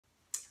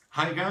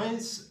Hi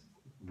guys,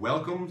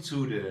 welcome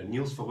to the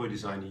Niels van Roij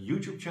Design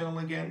YouTube channel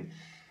again,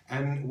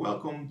 and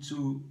welcome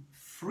to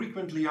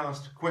frequently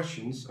asked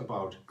questions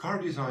about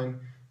car design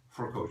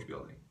for coach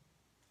building.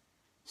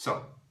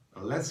 So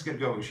let's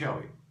get going, shall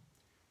we?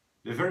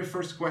 The very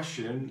first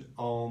question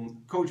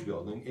on coach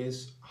building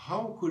is,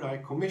 how could I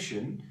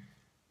commission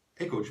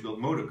a coach built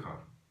motor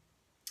car?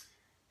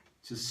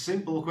 It's a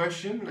simple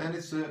question and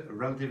it's a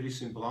relatively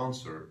simple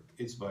answer.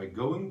 It's by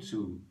going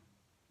to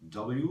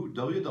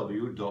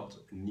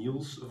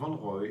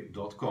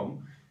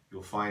www.nielsvanroij.com.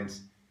 You'll find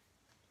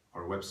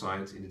our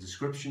website in the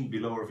description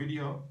below our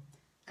video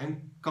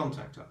and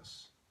contact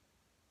us.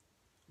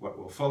 What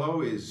will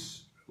follow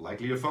is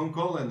likely a phone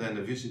call and then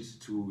a visit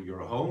to your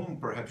home,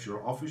 perhaps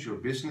your office, your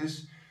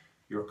business,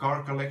 your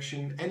car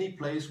collection, any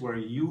place where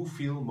you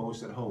feel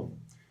most at home.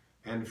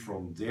 And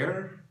from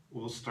there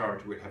we'll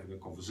start with having a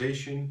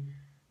conversation,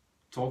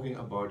 talking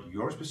about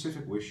your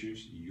specific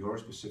wishes, your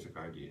specific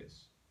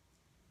ideas.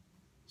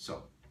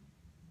 So,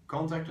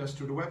 contact us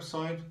through the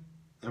website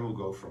and we'll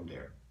go from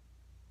there.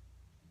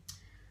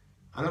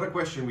 Another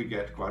question we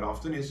get quite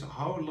often is,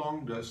 how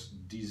long does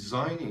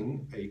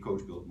designing a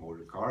coach-built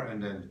motor car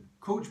and then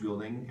coach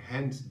building,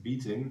 hand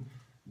beating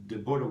the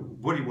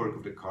bodywork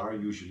of the car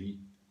usually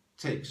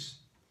takes?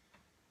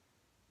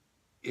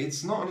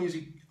 It's not an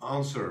easy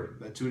answer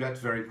to that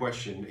very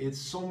question. It's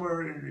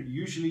somewhere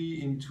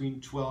usually in between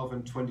 12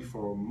 and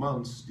 24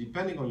 months,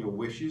 depending on your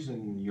wishes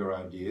and your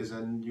ideas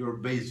and your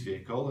base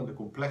vehicle and the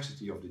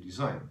complexity of the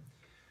design.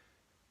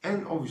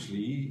 And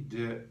obviously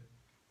the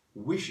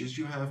wishes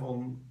you have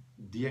on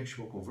the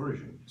actual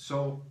conversion.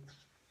 So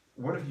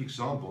one of the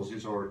examples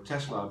is our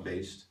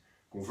Tesla-based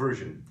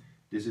conversion.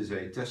 This is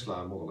a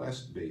Tesla Model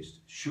S based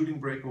shooting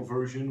brake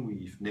conversion.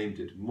 We've named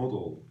it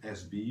Model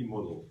SB,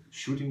 Model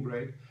Shooting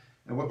Brake.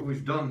 And what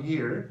we've done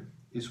here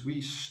is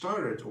we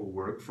started our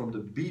work from the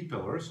B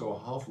pillar, so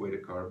halfway the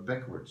car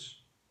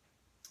backwards.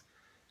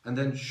 And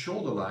then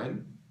shoulder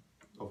line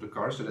of the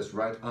car, so that's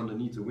right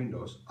underneath the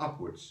windows,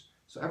 upwards.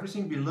 So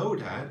everything below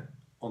that,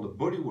 on the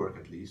bodywork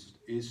at least,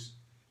 is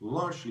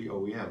largely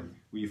OEM.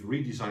 We've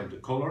redesigned the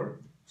color,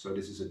 so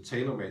this is a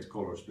tailor-made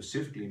color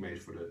specifically made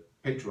for the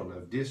patron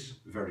of this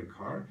very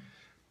car.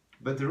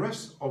 But the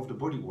rest of the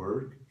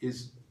bodywork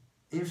is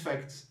in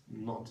fact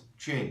not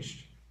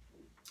changed.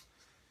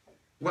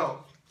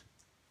 Well,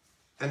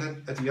 and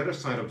then at the other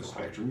side of the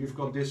spectrum, you've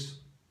got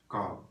this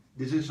car.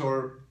 This is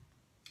our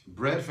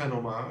Brad Van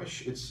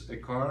Homage. It's a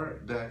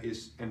car that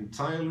is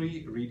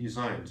entirely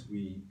redesigned.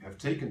 We have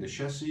taken the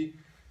chassis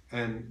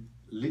and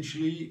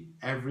literally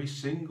every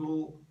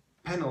single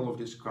panel of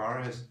this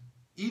car has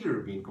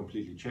either been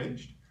completely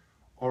changed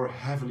or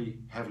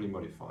heavily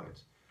modified.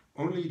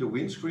 Only the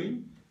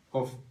windscreen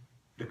of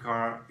the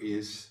car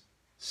is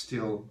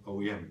still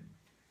OEM.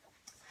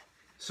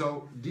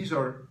 So these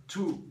are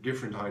two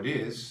different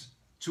ideas,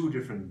 two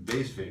different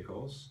base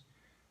vehicles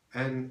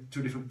and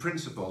two different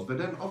principles. But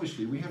then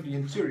obviously we have the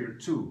interior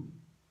too.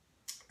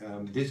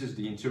 This is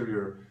the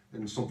interior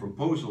and some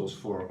proposals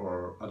for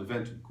our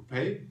Adventum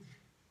Coupe.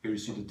 Here you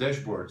see the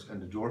dashboard and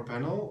the door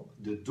panel.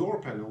 The door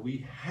panel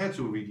we had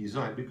to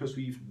redesign because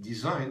we've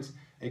designed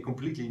a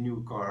completely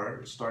new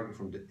car starting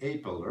from the A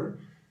pillar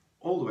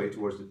all the way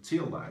towards the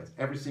tail light.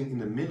 Everything in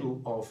the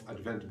middle of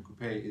Adventum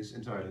Coupe is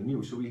entirely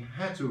new, so we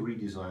had to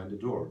redesign the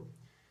door.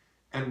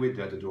 And with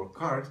that the door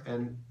card,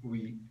 and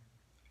we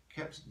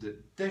kept the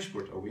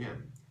dashboard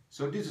OEM.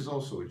 So this is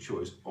also a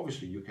choice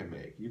obviously you can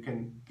make. You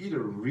can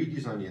either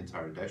redesign the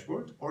entire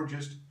dashboard or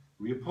just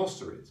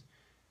reupholster it.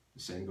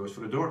 The same goes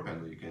for the door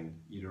panel. You can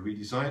either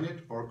redesign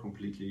it or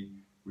completely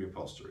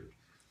reupholster it.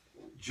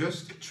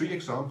 Just three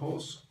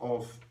examples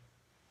of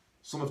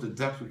some of the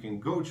depth we can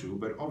go to,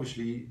 but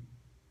obviously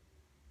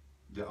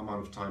the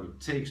amount of time it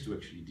takes to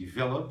actually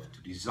develop,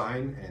 to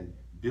design and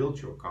build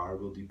your car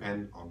will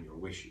depend on your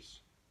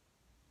wishes.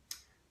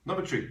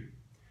 Number 3.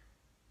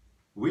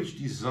 Which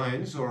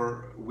designs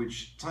or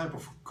which type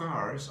of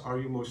cars are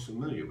you most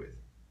familiar with?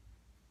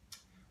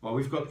 Well,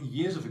 we've got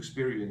years of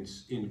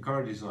experience in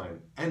car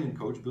design and in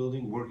coach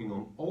building, working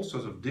on all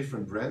sorts of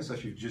different brands,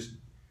 as you just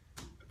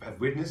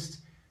have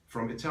witnessed,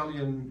 from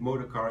Italian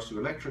motor cars to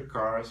electric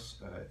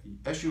cars,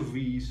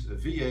 SUVs,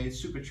 V8,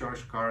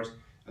 supercharged cars.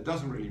 It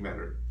doesn't really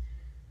matter.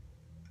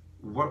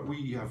 What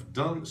we have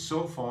done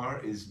so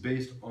far is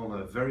based on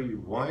a very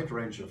wide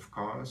range of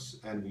cars,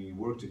 and we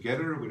work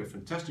together with a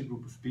fantastic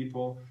group of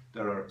people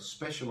that are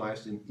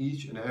specialized in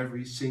each and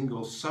every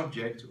single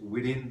subject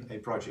within a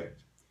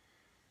project.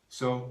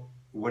 So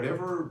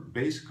whatever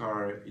base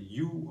car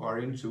you are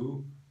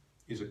into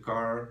is a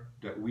car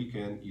that we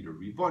can either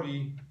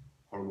rebody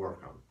or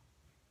work on.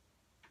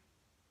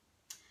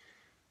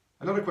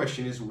 Another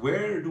question is,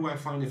 where do I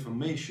find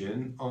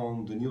information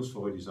on the Niels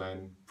van Roij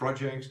Design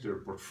projects, their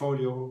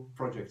portfolio,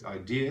 project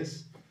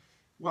ideas?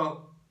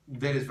 Well,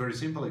 that is very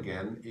simple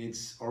again.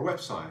 It's our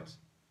website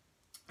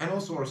and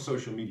also our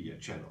social media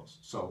channels.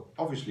 So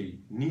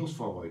obviously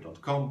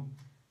nielsvanroij.com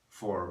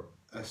for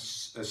a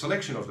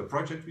selection of the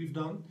project we've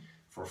done,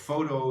 for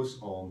photos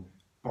on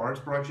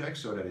part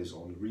projects, so that is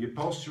on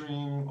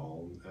reupholstering,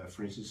 on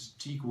for instance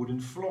teak wooden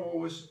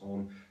floors,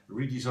 on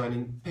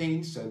redesigning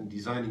paints and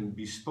designing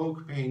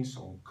bespoke paints,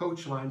 on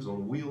coach lines,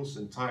 on wheels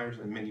and tires,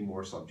 and many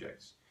more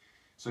subjects.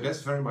 So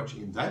that's very much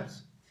in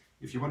depth.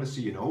 If you want to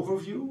see an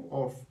overview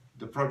of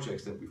the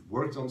projects that we've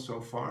worked on so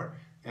far,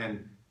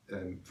 and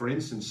for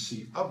instance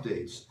see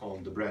updates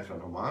on the Brad van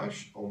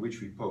Homage, on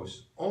which we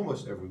post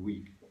almost every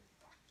week,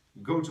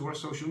 go to our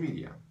social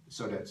media.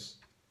 So that's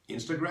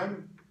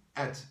Instagram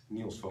at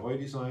Niels van Roij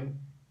Design,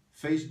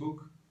 Facebook,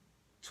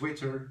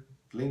 Twitter,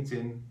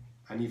 LinkedIn,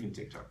 and even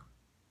TikTok.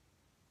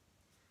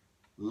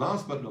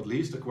 Last but not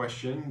least, a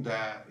question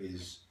that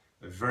is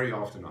very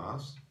often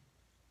asked: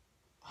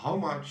 how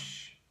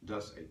much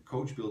does a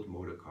coach-built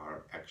motor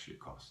car actually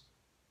cost?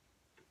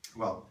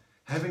 Well,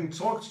 having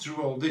talked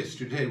through all this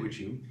today with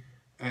you,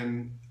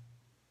 and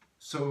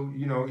so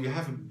you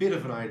have a bit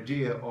of an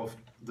idea of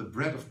the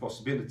breadth of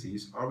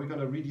possibilities. Are we going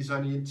to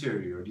redesign the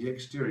interior, the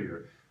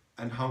exterior,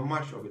 and how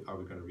much of it are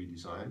we going to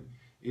redesign?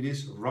 It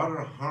is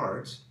rather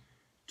hard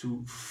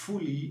to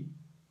fully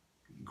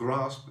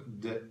grasp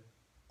the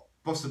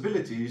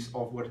possibilities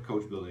of what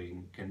coach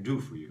building can do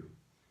for you.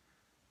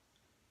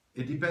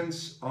 It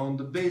depends on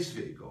the base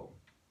vehicle.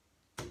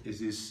 Is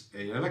this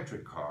an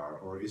electric car,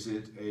 or is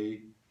it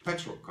a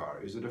petrol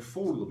car? Is it a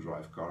four-wheel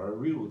drive car or a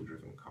rear-wheel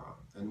driven car?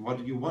 And what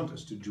do you want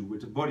us to do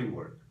with the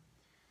bodywork?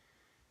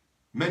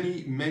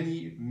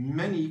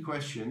 Many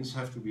questions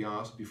have to be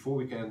asked before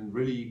we can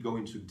really go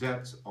into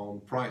depth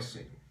on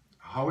pricing.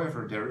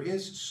 However, there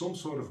is some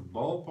sort of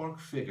ballpark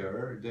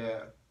figure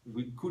that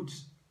we could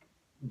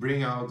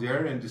bring out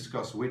there and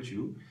discuss with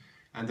you,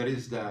 and that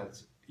is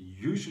that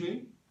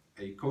usually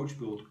a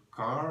coach-built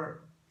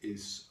car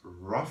is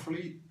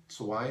roughly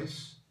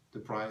twice the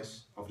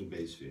price of the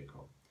base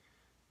vehicle.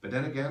 But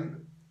then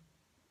again,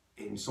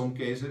 in some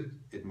cases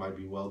it might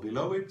be well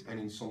below it, and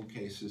in some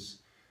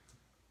cases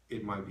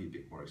it might be a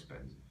bit more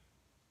expensive.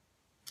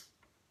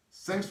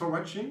 Thanks for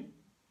watching.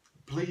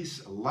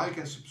 Please like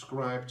and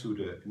subscribe to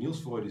the Niels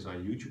van Roij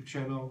Design YouTube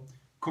channel.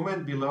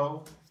 Comment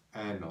below,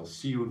 and I'll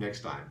see you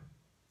next time.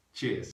 Cheers!